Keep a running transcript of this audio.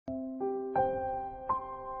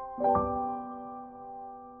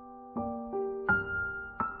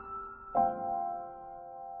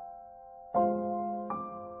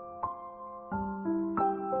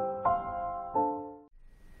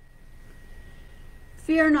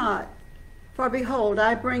Fear not, for behold,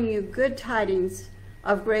 I bring you good tidings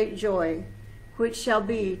of great joy, which shall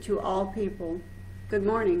be to all people. Good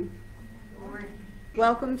morning. Good morning.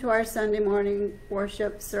 Welcome to our Sunday morning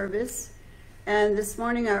worship service. And this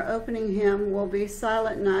morning our opening hymn will be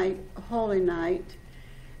Silent Night, Holy Night.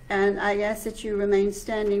 And I ask that you remain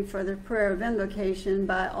standing for the prayer of invocation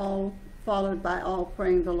followed by all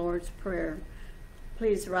praying the Lord's Prayer.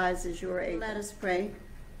 Please rise as you are able. Let us pray.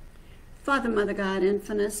 Father, Mother God,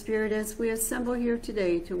 Infinite Spirit, as we assemble here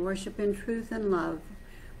today to worship in truth and love,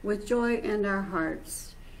 with joy in our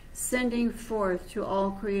hearts, sending forth to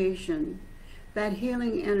all creation that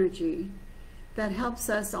healing energy that helps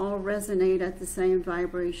us all resonate at the same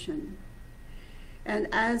vibration. And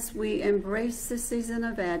as we embrace the season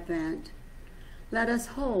of Advent, let us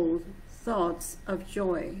hold thoughts of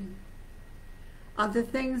joy, of the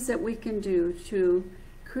things that we can do to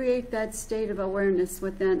create that state of awareness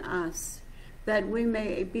within us, that we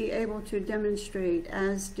may be able to demonstrate,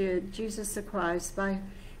 as did Jesus the Christ by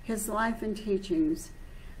his life and teachings,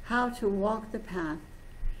 how to walk the path,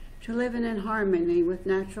 to live in harmony with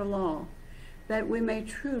natural law, that we may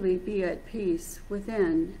truly be at peace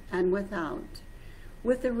within and without,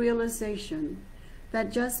 with the realization that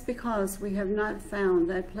just because we have not found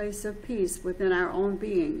that place of peace within our own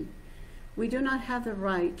being, we do not have the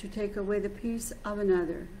right to take away the peace of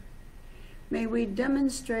another. May we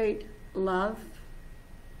demonstrate love,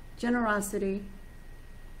 generosity,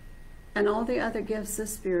 and all the other gifts of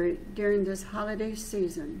Spirit during this holiday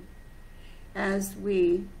season as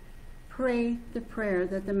we pray the prayer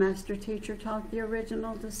that the Master Teacher taught the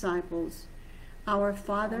original disciples. Our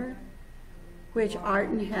Father, which art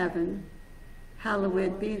in heaven,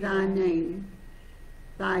 hallowed be thy name.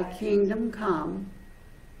 Thy kingdom come,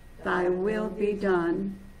 thy will be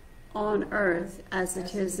done, on earth as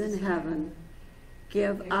it is in heaven.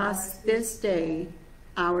 Give us this day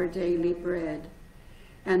our daily bread,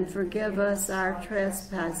 and forgive us our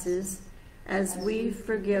trespasses, as we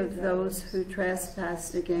forgive those who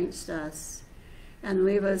trespass against us. And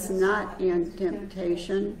leave us not in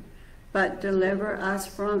temptation, but deliver us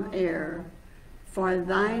from error. For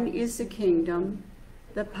thine is the kingdom,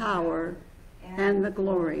 the power, and the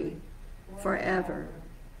glory, forever.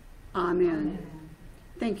 Amen.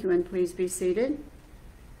 Thank you, and please be seated.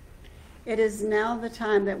 It is now the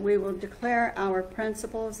time that we will declare our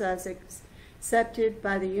principles as accepted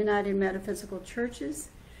by the United Metaphysical Churches.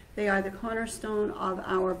 They are the cornerstone of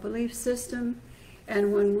our belief system,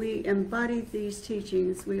 and when we embody these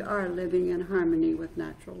teachings, we are living in harmony with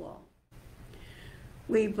natural law.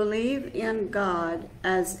 We believe in God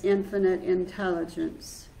as infinite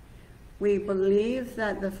intelligence. We believe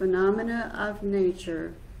that the phenomena of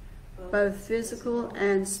nature, both physical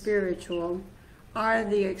and spiritual, are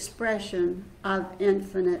the expression of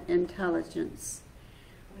infinite intelligence.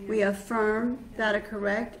 We affirm that a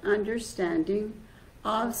correct understanding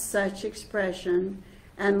of such expression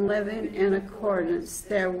and living in accordance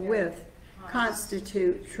therewith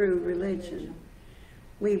constitute true religion.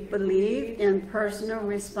 We believe in personal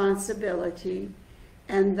responsibility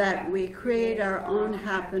and that we create our own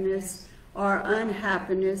happiness or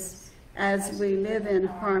unhappiness as we live in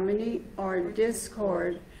harmony or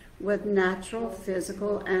discord with natural,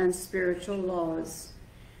 physical, and spiritual laws.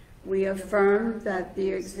 We affirm that the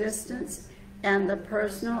existence and the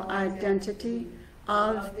personal identity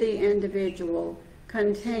of the individual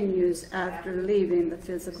continues after leaving the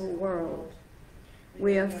physical world.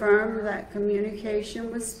 We affirm that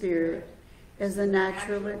communication with Spirit is a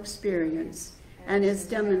natural experience and is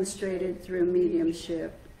demonstrated through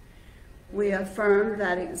mediumship. We affirm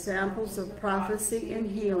that examples of prophecy and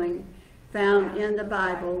healing found in the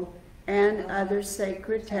Bible and other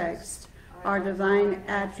sacred texts are divine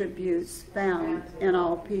attributes found in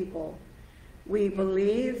all people. We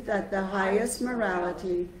believe that the highest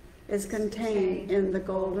morality is contained in the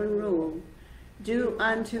Golden Rule: do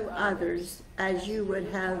unto others as you would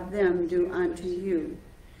have them do unto you.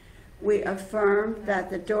 We affirm that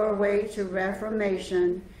the doorway to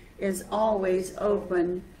reformation is always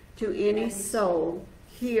open to any soul,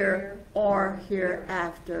 here or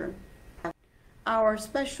hereafter. Our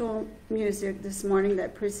special music this morning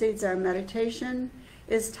that precedes our meditation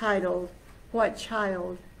is titled, "What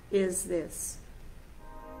Child Is This?"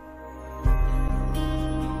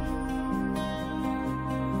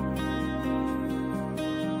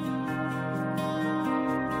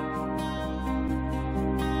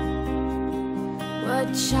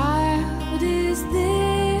 What child is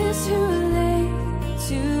this who lay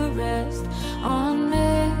to rest on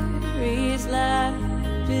Mary's lap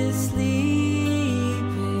is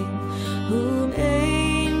sleeping, whom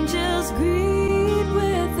angels greet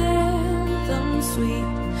with anthems sweet?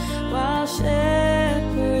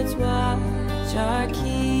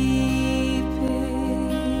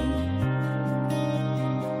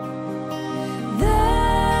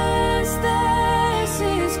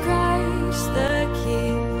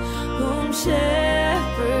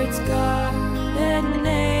 shepherds guard and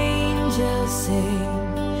angels sing.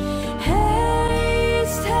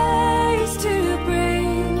 Haste, haste to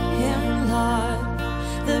bring him, Lord,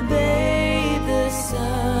 the babe, the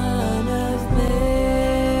Son of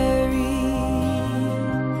Mary.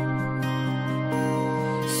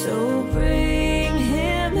 So bring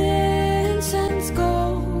him incense,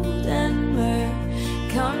 gold, and myrrh.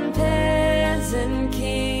 Come, peasant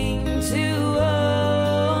king, to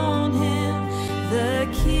own him, the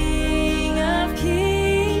King of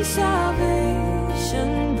kings,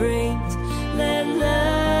 salvation brings. Let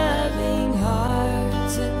loving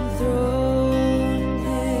hearts enthrone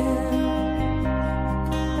him.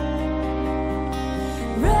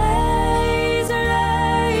 Raise,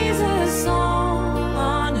 raise a song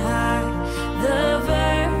on high. The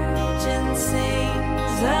Virgin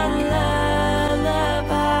sings a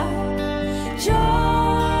lullaby.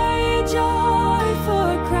 Joy, joy,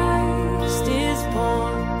 for Christ is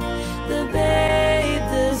born, the babe,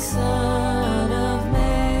 the Son of Mary.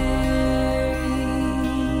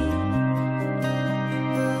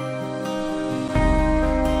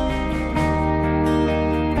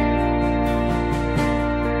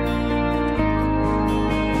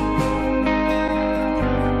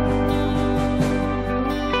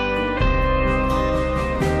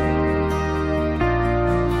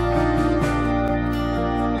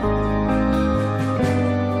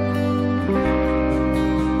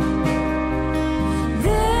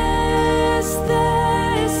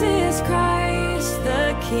 This is Christ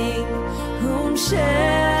the King, whom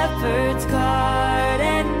shepherds guard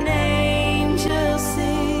and angels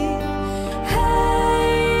sing.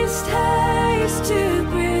 Haste, haste to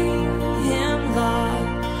bring him,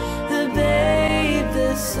 Lord, the babe,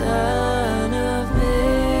 the Son of Mary.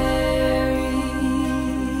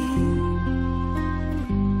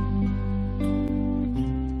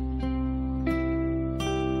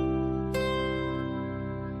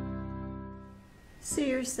 See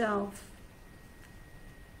yourself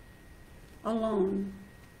alone,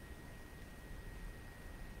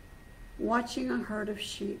 watching a herd of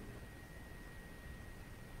sheep,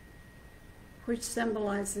 which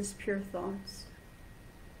symbolizes pure thoughts.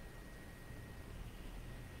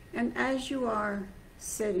 And as you are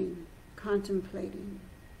sitting, contemplating,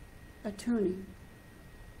 attuning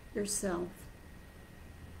yourself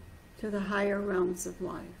to the higher realms of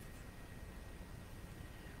life,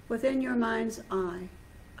 within your mind's eye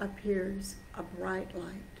appears a bright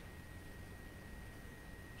light,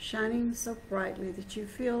 shining so brightly that you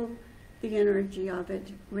feel the energy of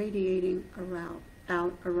it radiating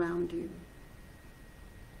out around you.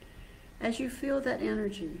 As you feel that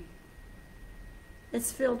energy,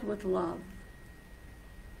 it's filled with love,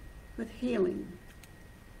 with healing,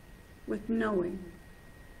 with knowing.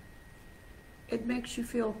 It makes you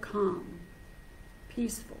feel calm,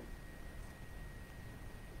 peaceful,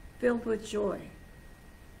 filled with joy.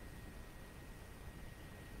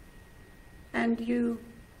 And you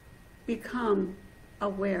become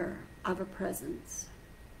aware of a presence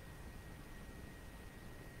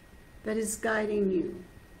that is guiding you,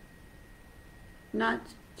 not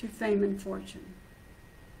to fame and fortune,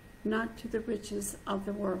 not to the riches of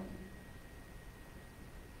the world,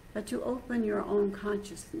 but to open your own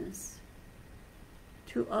consciousness,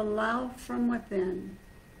 to allow from within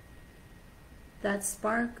that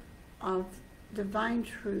spark of divine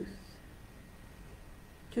truth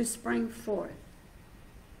to spring forth,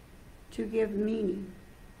 to give meaning,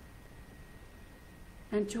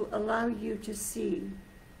 and to allow you to see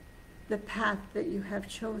the path that you have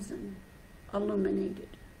chosen illuminated.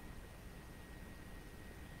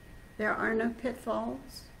 There are no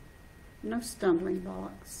pitfalls, no stumbling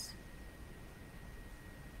blocks,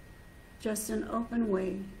 just an open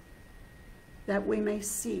way that we may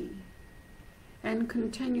see and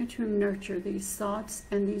continue to nurture these thoughts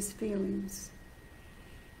and these feelings.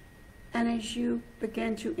 And as you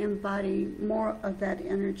begin to embody more of that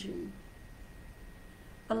energy,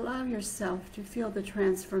 allow yourself to feel the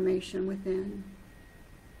transformation within,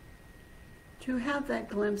 to have that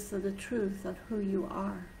glimpse of the truth of who you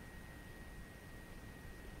are,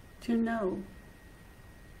 to know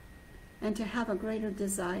and to have a greater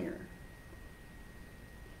desire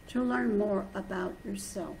to learn more about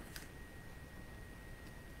yourself,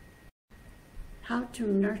 how to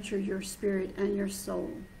nurture your spirit and your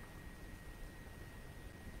soul,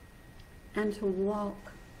 and to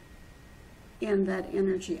walk in that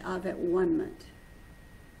energy of at-one-ment,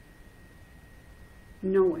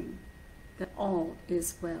 knowing that all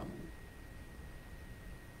is well,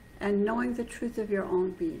 and knowing the truth of your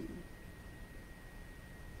own being,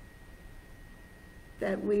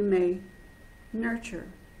 that we may nurture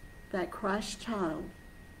that Christ child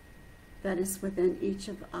that is within each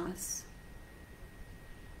of us,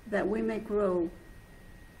 that we may grow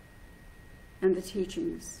in the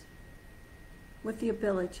teachings with the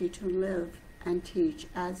ability to live and teach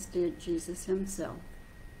as did Jesus himself.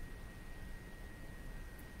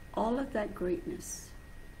 All of that greatness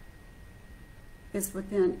is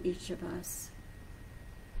within each of us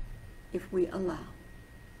if we allow.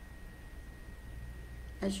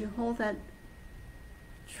 As you hold that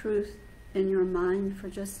truth in your mind for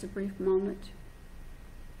just a brief moment,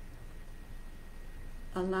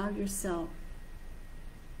 allow yourself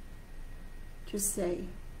to say,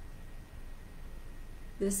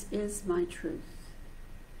 "This is my truth.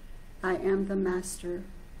 I am the master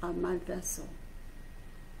of my vessel.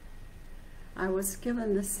 I was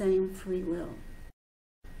given the same free will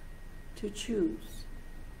to choose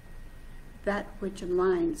that which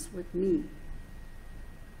aligns with me,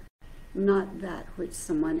 not that which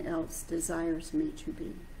someone else desires me to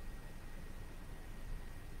be."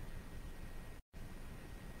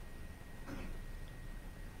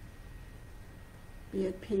 Be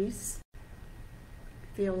at peace,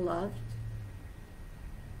 feel loved,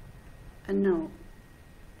 and know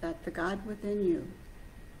that the God within you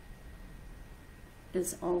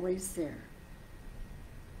is always there,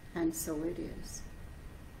 and so it is.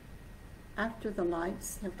 After the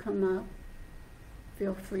lights have come up,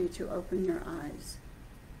 feel free to open your eyes.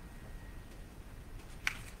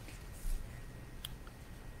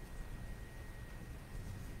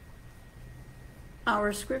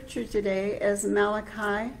 Our scripture today is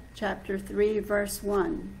Malachi chapter 3, verse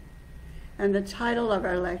 1, and the title of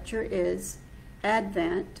our lecture is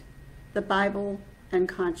Advent, the Bible and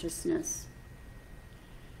Consciousness.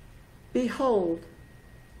 "Behold,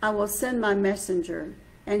 I will send my messenger,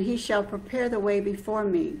 and he shall prepare the way before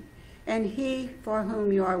me, and he for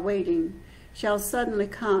whom you are waiting shall suddenly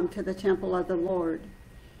come to the temple of the Lord,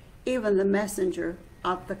 even the messenger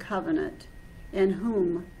of the covenant, in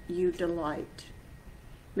whom you delight."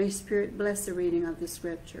 May Spirit bless the reading of the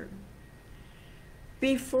scripture.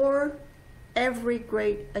 Before every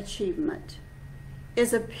great achievement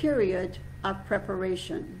is a period of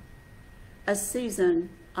preparation, a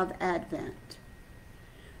season of Advent.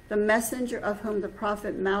 The messenger of whom the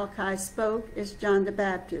prophet Malachi spoke is John the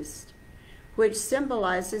Baptist, which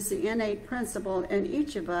symbolizes the innate principle in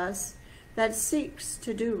each of us that seeks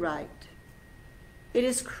to do right. It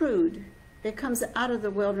is crude. It comes out of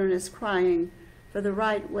the wilderness crying for the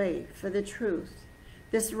right way, for the truth.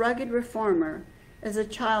 This rugged reformer is a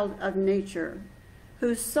child of nature,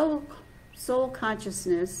 whose soul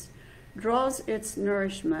consciousness draws its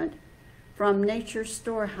nourishment from nature's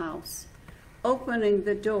storehouse, opening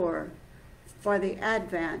the door for the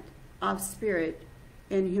advent of spirit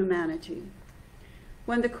in humanity.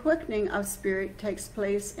 When the quickening of spirit takes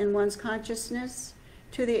place in one's consciousness,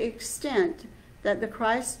 to the extent that the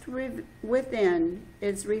Christ within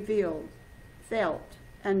is revealed, felt,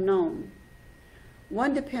 and known,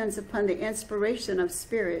 one depends upon the inspiration of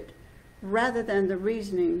spirit rather than the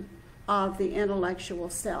reasoning of the intellectual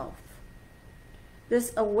self.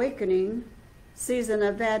 This awakening season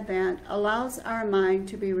of Advent allows our mind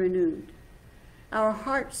to be renewed, our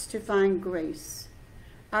hearts to find grace,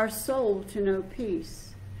 our soul to know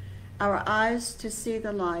peace, our eyes to see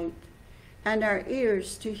the light, and our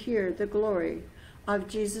ears to hear the glory of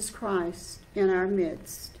Jesus Christ in our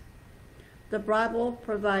midst. The Bible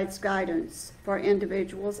provides guidance for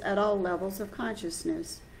individuals at all levels of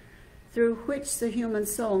consciousness, through which the human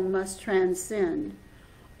soul must transcend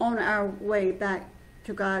on our way back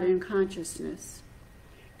to God in consciousness.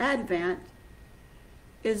 Advent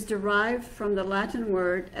is derived from the Latin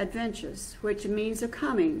word adventus, which means a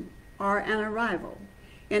coming or an arrival.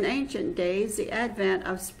 In ancient days, the advent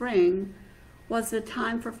of spring was the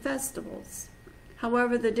time for festivals.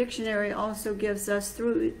 However, the dictionary also gives us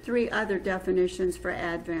three other definitions for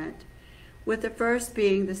Advent, with the first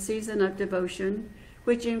being the season of devotion,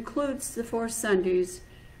 which includes the 4 Sundays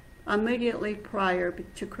immediately prior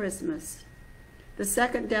to Christmas. The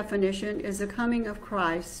second definition is the coming of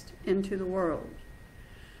Christ into the world.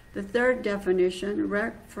 The third definition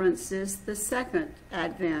references the second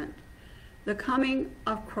Advent, the coming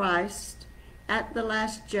of Christ at the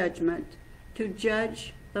last judgment to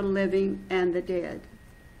judge the living and the dead.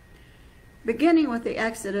 Beginning with the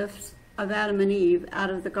exodus of Adam and Eve out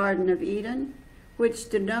of the Garden of Eden, which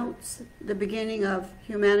denotes the beginning of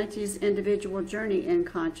humanity's individual journey in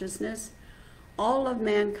consciousness, all of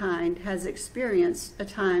mankind has experienced a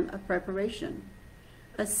time of preparation,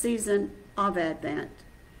 a season of Advent.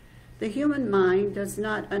 The human mind does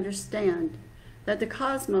not understand that the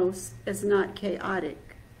cosmos is not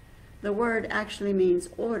chaotic, The word actually means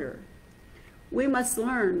order. We must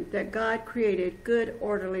learn that God created good,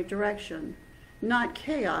 orderly direction, not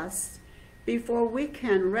chaos, before we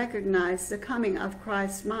can recognize the coming of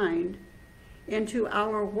Christ's mind into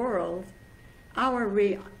our world, our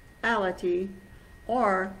reality,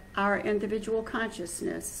 or our individual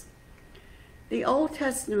consciousness. The Old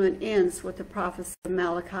Testament ends with the prophecy of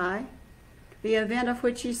Malachi. The event of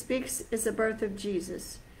which he speaks is the birth of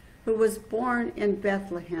Jesus, who was born in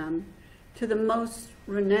Bethlehem to the most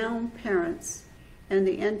renowned parents in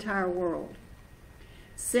the entire world.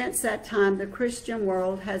 Since that time, the Christian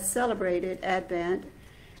world has celebrated Advent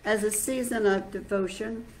as a season of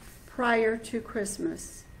devotion prior to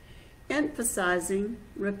Christmas, emphasizing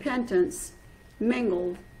repentance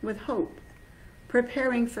mingled with hope,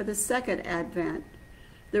 preparing for the second Advent,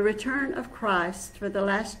 the return of Christ for the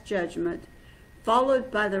last judgment, followed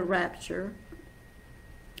by the rapture,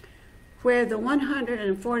 where the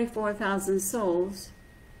 144,000 souls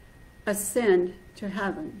ascend to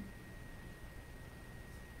heaven.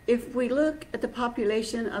 If we look at the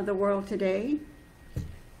population of the world today,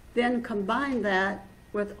 then combine that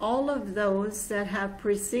with all of those that have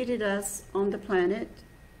preceded us on the planet,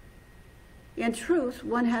 in truth,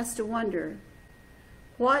 one has to wonder,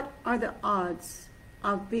 what are the odds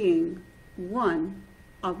of being one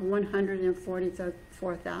of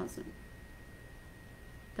 144,000?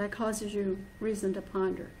 That causes you reason to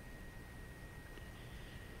ponder.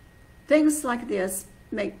 Things like this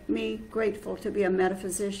make me grateful to be a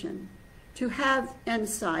metaphysician, to have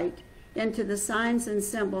insight into the signs and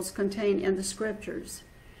symbols contained in the scriptures.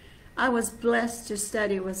 I was blessed to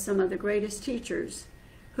study with some of the greatest teachers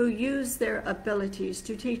who use their abilities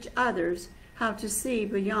to teach others how to see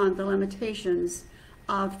beyond the limitations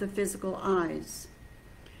of the physical eyes.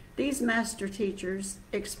 These master teachers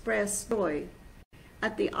express joy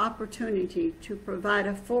at the opportunity to provide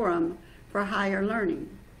a forum for higher learning,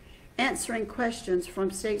 answering questions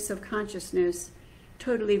from states of consciousness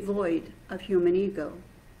totally void of human ego.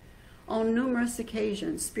 On numerous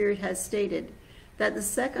occasions, Spirit has stated that the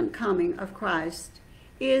second coming of Christ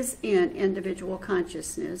is in individual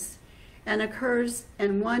consciousness and occurs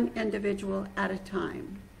in one individual at a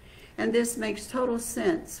time. And this makes total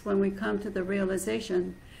sense when we come to the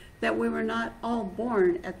realization that we were not all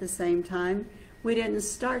born at the same time. We didn't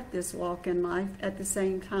start this walk in life at the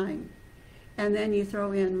same time. And then you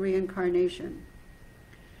throw in reincarnation.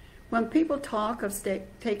 When people talk of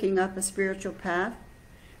taking up a spiritual path,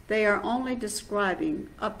 they are only describing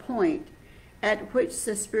a point at which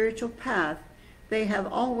the spiritual path they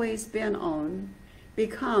have always been on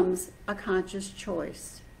becomes a conscious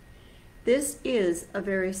choice. This is a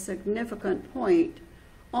very significant point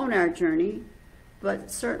on our journey,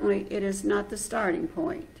 but certainly it is not the starting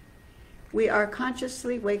point. We are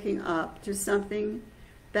consciously waking up to something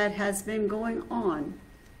that has been going on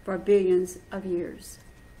for billions of years.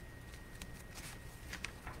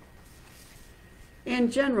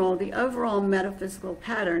 In general, the overall metaphysical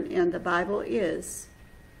pattern in the Bible is,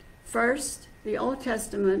 first, the Old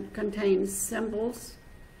Testament contains symbols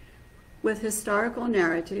with historical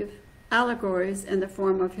narrative, allegories in the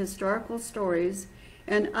form of historical stories,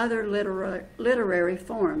 and other literary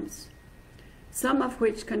forms, some of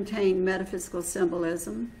which contain metaphysical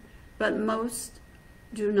symbolism, but most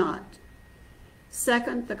do not.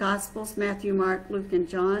 Second, the Gospels, Matthew, Mark, Luke, and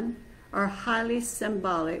John, are highly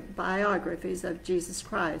symbolic biographies of Jesus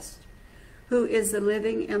Christ, who is the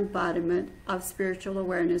living embodiment of spiritual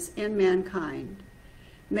awareness in mankind,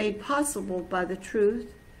 made possible by the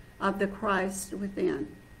truth of the Christ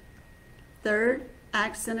within. Third,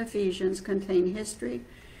 Acts and Ephesians contain history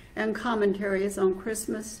and commentaries on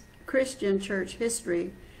Christian church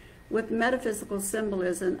history with metaphysical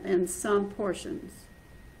symbolism in some portions.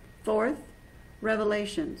 Fourth,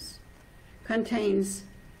 Revelations contains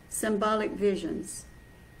symbolic visions,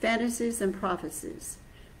 fantasies, and prophecies.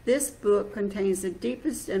 This book contains the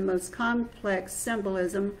deepest and most complex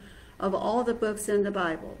symbolism of all the books in the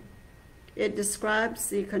Bible. It describes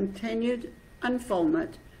the continued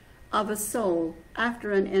unfoldment of a soul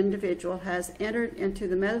after an individual has entered into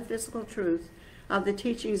the metaphysical truth of the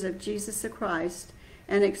teachings of Jesus the Christ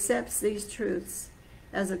and accepts these truths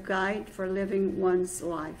as a guide for living one's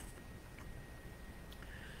life.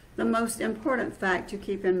 The most important fact to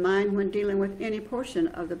keep in mind when dealing with any portion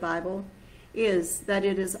of the Bible is that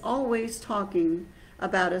it is always talking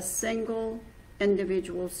about a single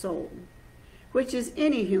individual soul, which is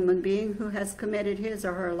any human being who has committed his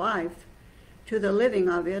or her life to the living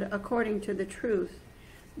of it according to the truth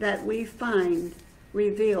that we find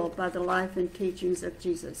revealed by the life and teachings of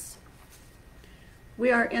Jesus.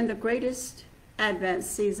 We are in the greatest Advent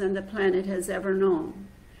season the planet has ever known,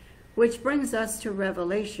 which brings us to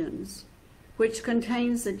Revelations, which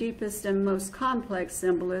contains the deepest and most complex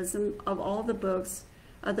symbolism of all the books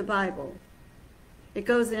of the Bible. It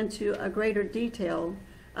goes into a greater detail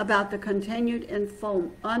about the continued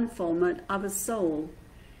unfoldment of a soul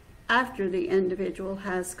after the individual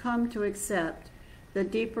has come to accept the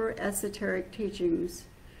deeper esoteric teachings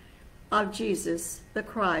of Jesus, the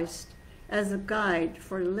Christ, as a guide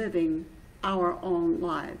for living our own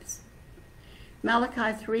lives.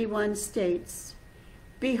 Malachi 3:1 states,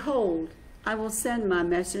 "Behold, I will send my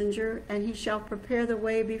messenger, and he shall prepare the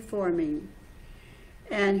way before me.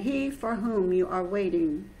 And he for whom you are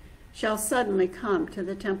waiting shall suddenly come to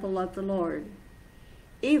the temple of the Lord,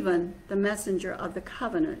 even the messenger of the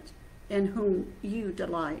covenant in whom you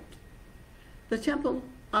delight." The temple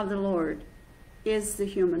of the Lord is the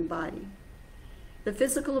human body, the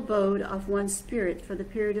physical abode of one's spirit for the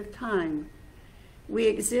period of time we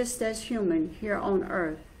exist as human here on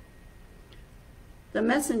earth. The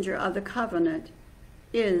messenger of the covenant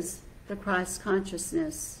is the Christ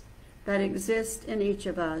consciousness that exists in each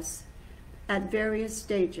of us at various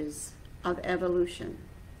stages of evolution.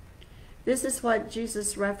 This is what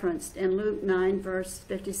Jesus referenced in Luke 9, verse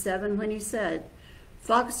 57, when he said,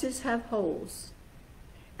 "Foxes have holes,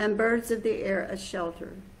 and birds of the air a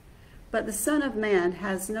shelter, but the Son of Man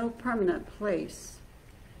has no permanent place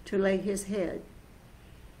to lay his head."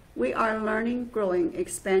 We are learning, growing,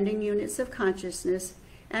 expanding units of consciousness,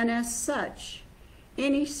 and as such,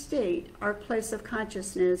 any state or place of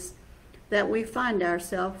consciousness that we find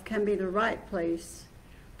ourselves can be the right place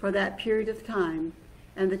for that period of time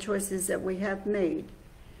and the choices that we have made.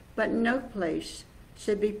 But no place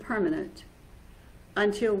should be permanent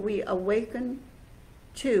until we awaken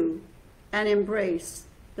to and embrace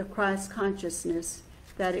the Christ consciousness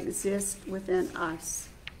that exists within us.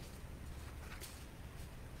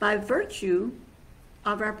 By virtue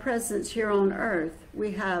of our presence here on earth,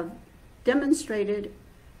 we have demonstrated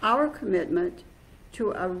our commitment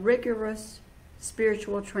to a rigorous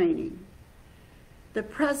spiritual training. The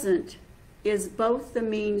present is both the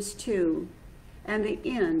means to and the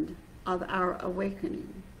end of our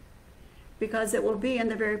awakening, because it will be in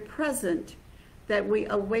the very present that we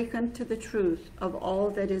awaken to the truth of all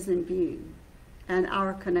that is in being and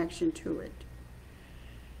our connection to it.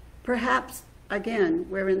 Perhaps, again,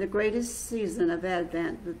 we're in the greatest season of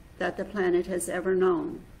Advent that the planet has ever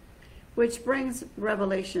known, which brings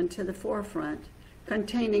Revelation to the forefront,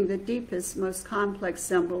 containing the deepest, most complex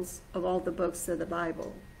symbols of all the books of the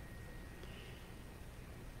Bible.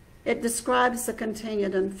 It describes the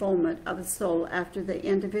continued unfoldment of a soul after the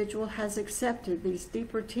individual has accepted these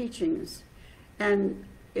deeper teachings and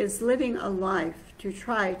is living a life to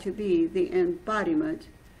try to be the embodiment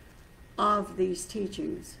of these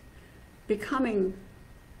teachings, becoming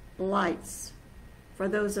lights for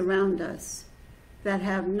those around us that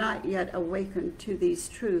have not yet awakened to these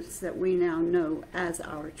truths that we now know as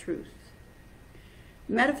our truth.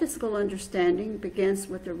 Metaphysical understanding begins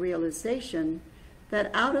with the realization that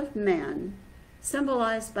out of man,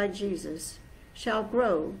 symbolized by Jesus, shall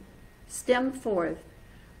grow, stem forth,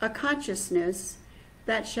 a consciousness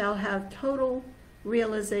that shall have total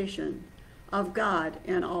realization of God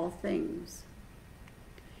in all things.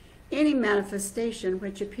 Any manifestation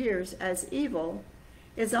which appears as evil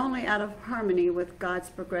is only out of harmony with God's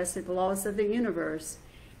progressive laws of the universe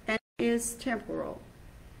and is temporal.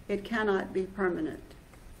 It cannot be permanent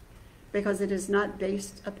because it is not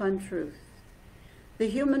based upon truth. The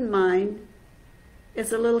human mind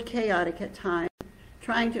is a little chaotic at times,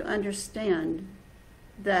 trying to understand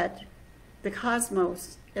that the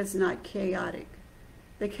cosmos is not chaotic.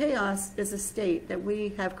 The chaos is a state that we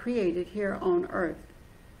have created here on earth.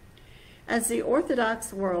 As the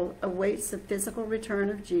Orthodox world awaits the physical return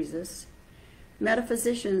of Jesus,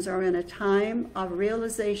 metaphysicians are in a time of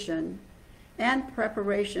realization and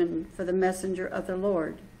preparation for the messenger of the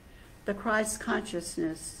Lord, the Christ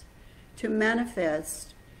consciousness, to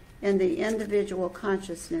manifest in the individual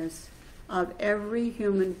consciousness of every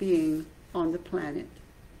human being on the planet.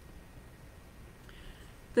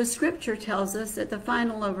 The scripture tells us that the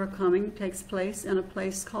final overcoming takes place in a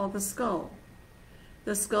place called the skull.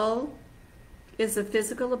 The skull is the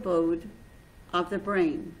physical abode of the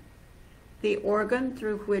brain, the organ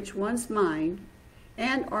through which one's mind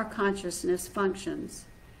and or consciousness functions,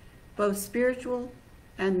 both spiritual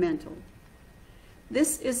and mental.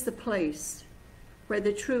 This is the place where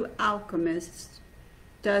the true alchemist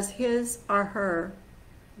does his or her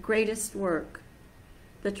greatest work,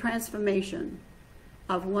 the transformation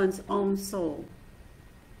of one's own soul.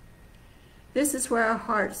 This is where our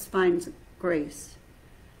hearts find grace,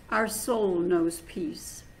 our soul knows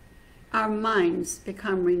peace, Our minds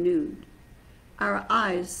become renewed. Our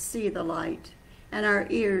eyes see the light, and our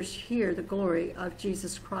ears hear the glory of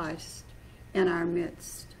Jesus Christ in our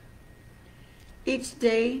midst. Each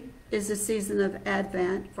day is a season of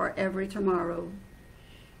Advent for every tomorrow.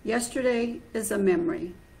 Yesterday is a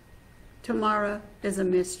memory. Tomorrow is a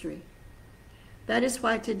mystery. That is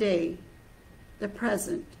why today, the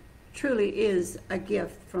present, truly is a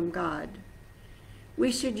gift from God.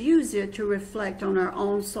 We should use it to reflect on our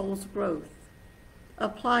own soul's growth,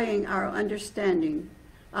 applying our understanding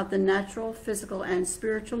of the natural, physical, and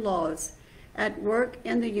spiritual laws at work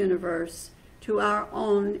in the universe to our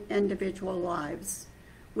own individual lives,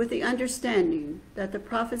 with the understanding that the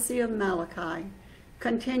prophecy of Malachi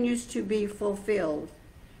continues to be fulfilled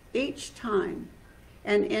each time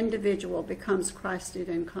an individual becomes Christed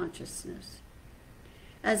in consciousness.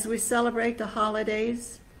 As we celebrate the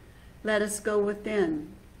holidays, let us go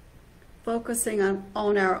within, focusing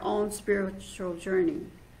on our own spiritual journey,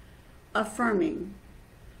 affirming,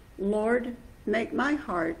 Lord, make my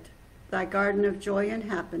heart thy garden of joy and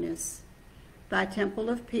happiness, thy temple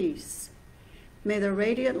of peace. May the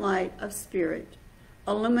radiant light of spirit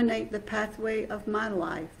illuminate the pathway of my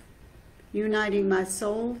life, uniting my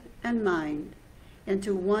soul and mind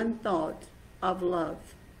into one thought of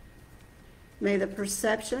love. May the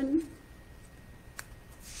perception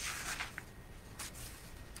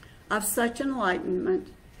of such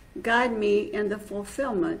enlightenment guide me in the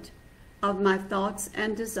fulfillment of my thoughts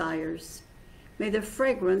and desires. May the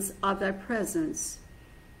fragrance of thy presence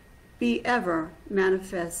be ever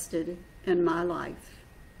manifested in my life.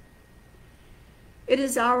 It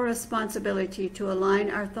is our responsibility to align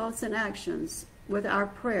our thoughts and actions with our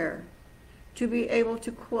prayer, to be able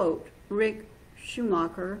to quote Rick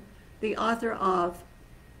Schumacher, the author of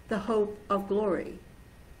The Hope of Glory,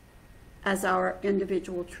 as our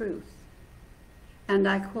individual truth. And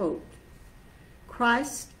I quote,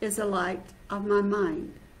 Christ is the light of my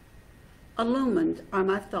mind. Illumined are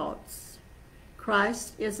my thoughts.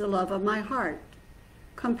 Christ is the love of my heart.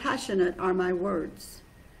 Compassionate are my words.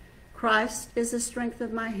 Christ is the strength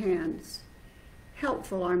of my hands.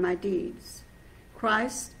 Helpful are my deeds.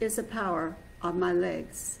 Christ is the power of my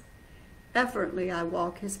legs. Effortlessly I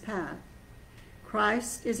walk his path.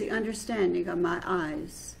 Christ is the understanding of my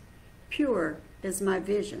eyes. Pure is my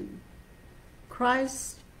vision.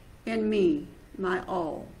 Christ in me, my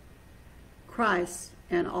all. Christ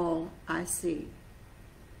in all I see.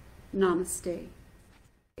 Namaste.